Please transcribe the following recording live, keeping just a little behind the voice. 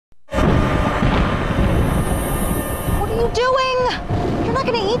doing? You're not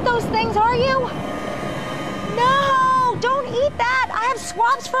gonna eat those things, are you? No, don't eat that. I have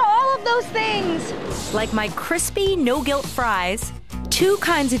swaps for all of those things. Like my crispy, no-guilt fries, 2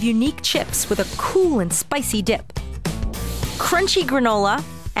 kinds of unique chips with a cool and spicy dip, crunchy granola,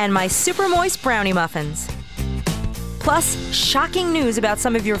 and my super moist brownie muffins. Plus, shocking news about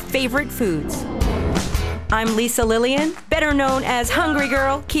some of your favorite foods. I'm Lisa Lillian, better known as Hungry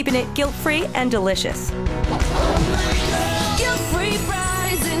Girl, keeping it guilt-free and delicious. Guilt-free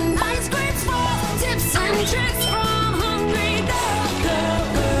fries and ice cream swirl, tips and tricks from Hungry Girl,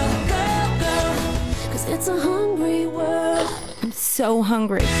 'cause it's a hungry world. I'm so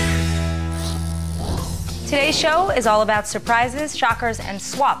hungry. Today's show is all about surprises, shockers, and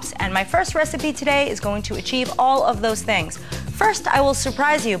swaps. And my first recipe today is going to achieve all of those things. First, I will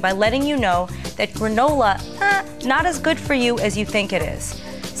surprise you by letting you know that granola, not as good for you as you think it is.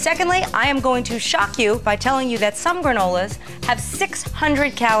 Secondly, I am going to shock you by telling you that some granolas have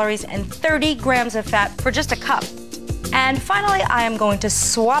 600 calories and 30 grams of fat for just a cup. And finally, I am going to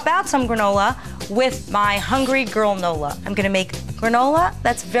swap out some granola with my Hungry Girl Nola. I'm gonna make granola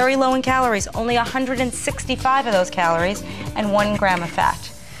that's very low in calories, only 165 of those calories and 1 gram of fat.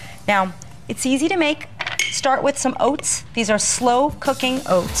 Now, it's easy to make. Start with some oats. These are slow cooking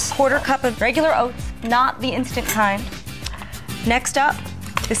oats. 1/4 cup of regular oats, not the instant kind. Next up,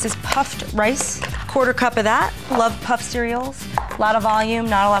 this is puffed rice. 1/4 cup of that. Love puffed cereals. A lot of volume,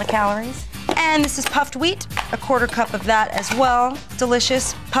 not a lot of calories. And this is puffed wheat, 1/4 cup of that as well.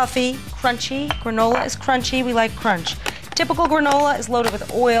 Delicious, puffy, crunchy. Granola is crunchy, we like crunch. Typical granola is loaded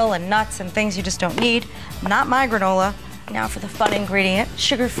with oil and nuts and things you just don't need. Not my granola. Now for the fun ingredient,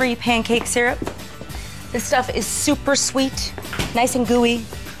 sugar-free pancake syrup. This stuff is super sweet, nice and gooey,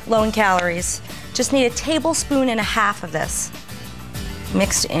 low in calories. Just need 1.5 tablespoons of this.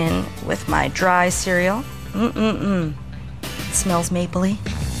 Mixed in with my dry cereal. It smells mapley.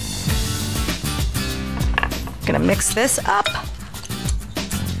 Gonna mix this up.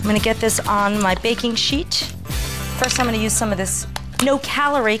 I'm gonna get this on my baking sheet. First, I'm gonna use some of this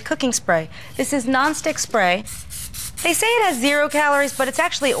no-calorie cooking spray. This is nonstick spray. They say it has 0 calories, but it's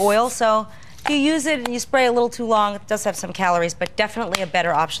actually oil, so if you use it and you spray a little too long, it does have some calories, but definitely a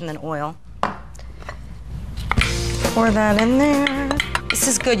better option than oil. Pour that in there. This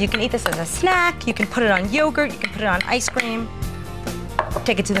is good. You can eat this as a snack. You can put it on yogurt. You can put it on ice cream.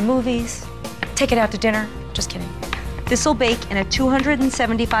 Take it to the movies. Take it out to dinner. Just kidding. This will bake in a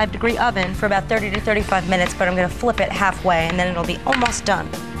 275-degree oven for about 30 to 35 minutes, but I'm gonna flip it halfway and then it'll be almost done.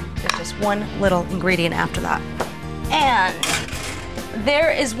 There's just one little ingredient after that. And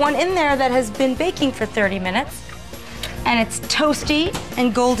there is one in there that has been baking for 30 minutes, and it's toasty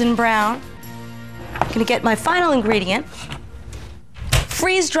and golden brown. I'm gonna get my final ingredient,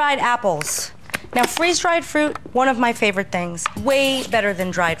 freeze-dried apples. Now, freeze-dried fruit, one of my favorite things, way better than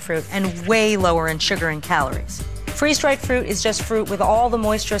dried fruit and way lower in sugar and calories. Freeze-dried fruit is just fruit with all the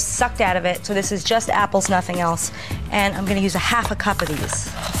moisture sucked out of it, so this is just apples, nothing else. And I'm gonna use 1/2 cup of these,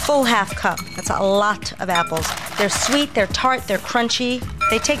 a full 1/2 cup. That's a lot of apples. They're sweet, they're tart, they're crunchy.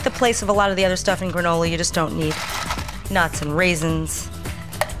 They take the place of a lot of the other stuff in granola you just don't need. Nuts and raisins.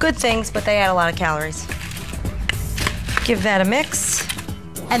 Good things, but they add a lot of calories. Give that a mix.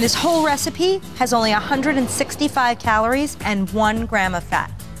 And this whole recipe has only 165 calories and 1 gram of fat.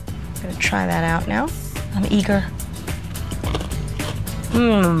 I'm gonna try that out now. I'm eager.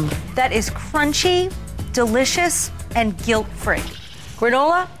 That is crunchy, delicious, and guilt-free.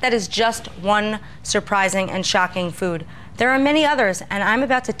 Granola, that is just one surprising and shocking food. There are many others, and I'm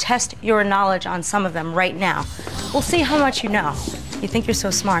about to test your knowledge on some of them right now. We'll see how much you know. You think you're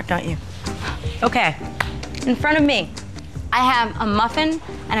so smart, don't you? Okay, in front of me, I have a muffin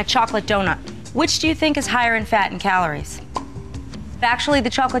and a chocolate donut. Which do you think is higher in fat and calories? Actually, the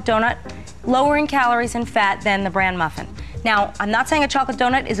chocolate donut, lower in calories and fat than the bran muffin. Now, I'm not saying a chocolate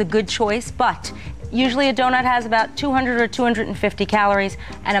donut is a good choice, but usually a donut has about 200 or 250 calories,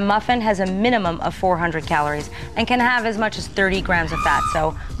 and a muffin has a minimum of 400 calories and can have as much as 30 grams of fat.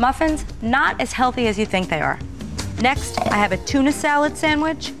 So muffins, not as healthy as you think they are. Next, I have a tuna salad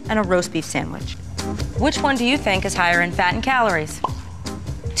sandwich and a roast beef sandwich. Which one do you think is higher in fat and calories?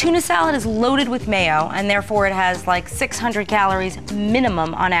 Tuna salad is loaded with mayo, and therefore it has like 600 calories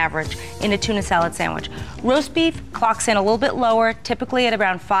minimum on average in a tuna salad sandwich. Roast beef clocks in a little bit lower, typically at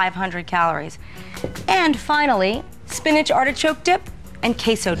around 500 calories. And finally, spinach artichoke dip and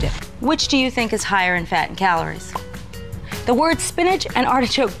queso dip. Which do you think is higher in fat and calories? The words spinach and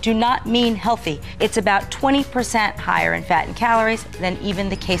artichoke do not mean healthy. It's about 20% higher in fat and calories than even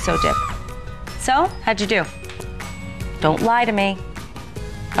the queso dip. So, how'd you do? Don't lie to me.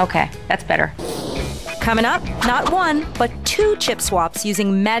 Okay, that's better. Coming up, not one, but 2 chip swaps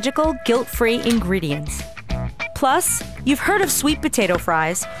using magical, guilt-free ingredients. Plus, you've heard of sweet potato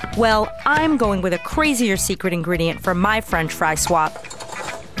fries. Well, I'm going with a crazier secret ingredient for my French fry swap.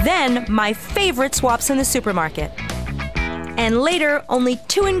 Then, my favorite swaps in the supermarket. And later, only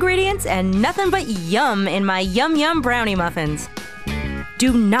 2 ingredients and nothing but yum in my Yum Yum brownie muffins.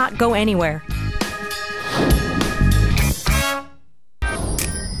 Do not go anywhere.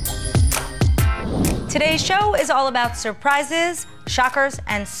 Today's show is all about surprises, shockers,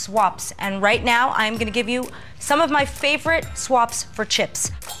 and swaps. And right now, I'm gonna give you some of my favorite swaps for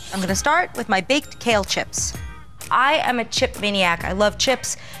chips. I'm gonna start with my baked kale chips. I am a chip maniac. I love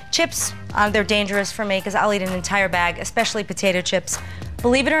chips. Chips, they're dangerous for me because I'll eat an entire bag, especially potato chips.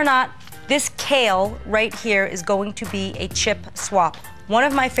 Believe it or not, this kale right here is going to be a chip swap. One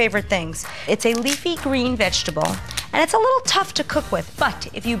of my favorite things. It's a leafy green vegetable, and it's a little tough to cook with, but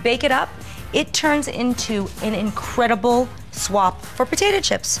if you bake it up, it turns into an incredible swap for potato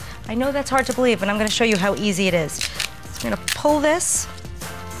chips. I know that's hard to believe, and I'm gonna show you how easy it is. So I'm gonna pull this,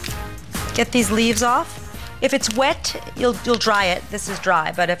 get these leaves off. If it's wet, you'll dry it. This is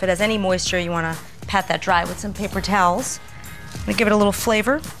dry, but if it has any moisture, you wanna pat that dry with some paper towels. I'm gonna give it a little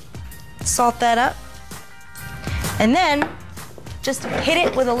flavor, salt that up, and then just hit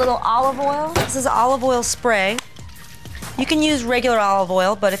it with a little olive oil. This is olive oil spray. You can use regular olive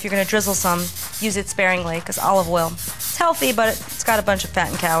oil, but if you're gonna drizzle some, use it sparingly, because olive oil, it's healthy, but it's got a bunch of fat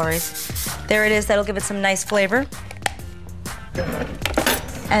and calories. There it is, that'll give it some nice flavor.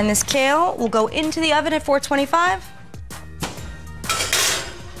 And this kale will go into the oven at 425.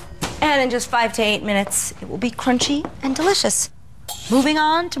 And in just 5 to 8 minutes, it will be crunchy and delicious. Moving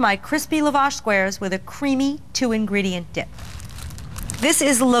on to my crispy lavash squares with a creamy 2-ingredient dip. This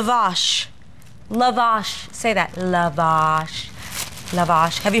is lavash. Lavash, say that, lavash.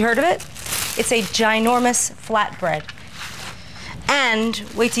 Lavash, have you heard of it? It's a ginormous flatbread. And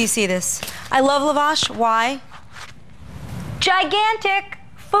wait till you see this. I love lavash, why? Gigantic.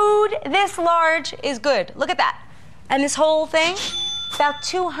 Food this large is good. Look at that. And this whole thing, about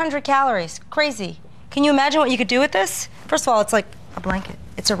 200 calories. Crazy. Can you imagine what you could do with this? First of all, it's like a blanket.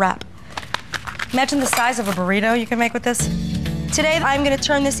 It's a wrap. Imagine the size of a burrito you can make with this. Today, I'm gonna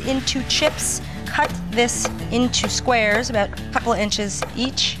turn this into chips, cut this into squares, about a couple of inches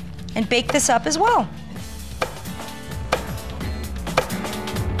each, and bake this up as well.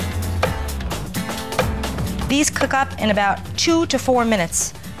 These cook up in about 2 to 4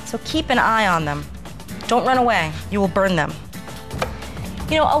 minutes. So keep an eye on them. Don't run away, you will burn them.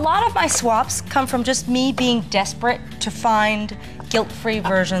 You know, a lot of my swaps come from just me being desperate to find guilt-free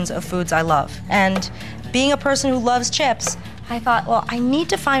versions of foods I love. And being a person who loves chips, I thought, well, I need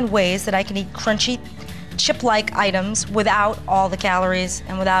to find ways that I can eat crunchy, chip-like items without all the calories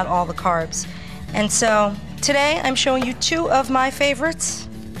and without all the carbs. And so today I'm showing you 2 of my favorites.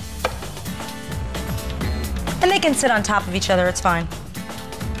 And they can sit on top of each other, it's fine.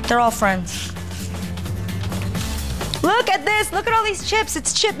 They're all friends. Look at this, look at all these chips.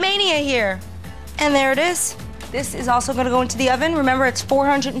 It's chip mania here. And there it is. This is also gonna go into the oven. Remember, it's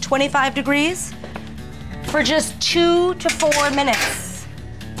 425 degrees for just 2 to 4 minutes.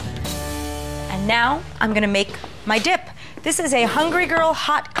 And now I'm gonna make my dip. This is a Hungry Girl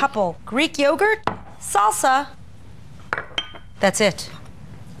Hot Couple. Greek yogurt, salsa. That's it,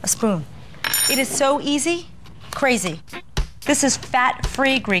 a spoon. It is so easy, crazy. This is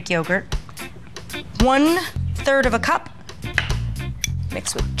fat-free Greek yogurt. 1/3 of a cup,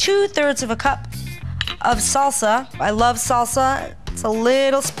 mixed with 2/3 of a cup of salsa. I love salsa. It's a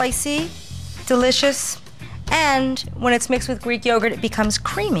little spicy, delicious, and when it's mixed with Greek yogurt, it becomes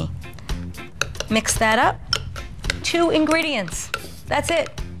creamy. Mix that up. 2 ingredients. That's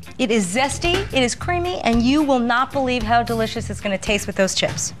it. It is zesty, it is creamy, and you will not believe how delicious it's gonna taste with those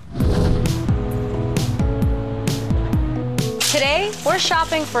chips. Today, we're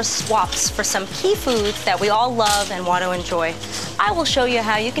shopping for swaps for some key foods that we all love and want to enjoy. I will show you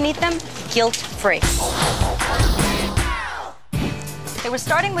how you can eat them guilt-free. Okay, we're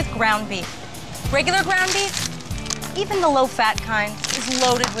starting with ground beef. Regular ground beef, even the low-fat kind, is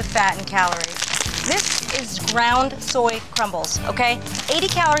loaded with fat and calories. This is ground soy crumbles, okay? 80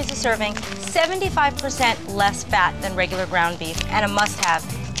 calories a serving, 75% less fat than regular ground beef, and a must-have.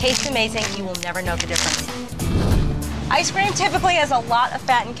 Tastes amazing, you will never know the difference. Ice cream typically has a lot of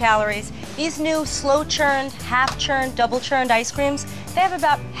fat and calories. These new slow-churned, half-churned, double-churned ice creams, they have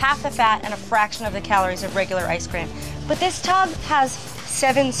about half the fat and a fraction of the calories of regular ice cream. But this tub has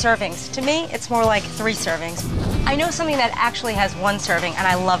 7 servings. To me, it's more like 3 servings. I know something that actually has 1 serving, and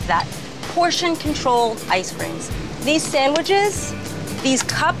I love that. Portion-controlled ice creams. These sandwiches, these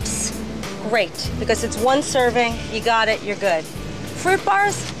cups, great because it's one serving, you got it, you're good. Fruit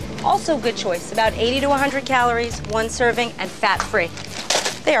bars, also good choice. About 80 to 100 calories, one serving, and fat-free.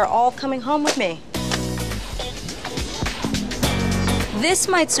 They are all coming home with me. This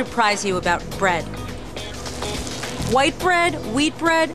might surprise you about bread. White bread, wheat bread,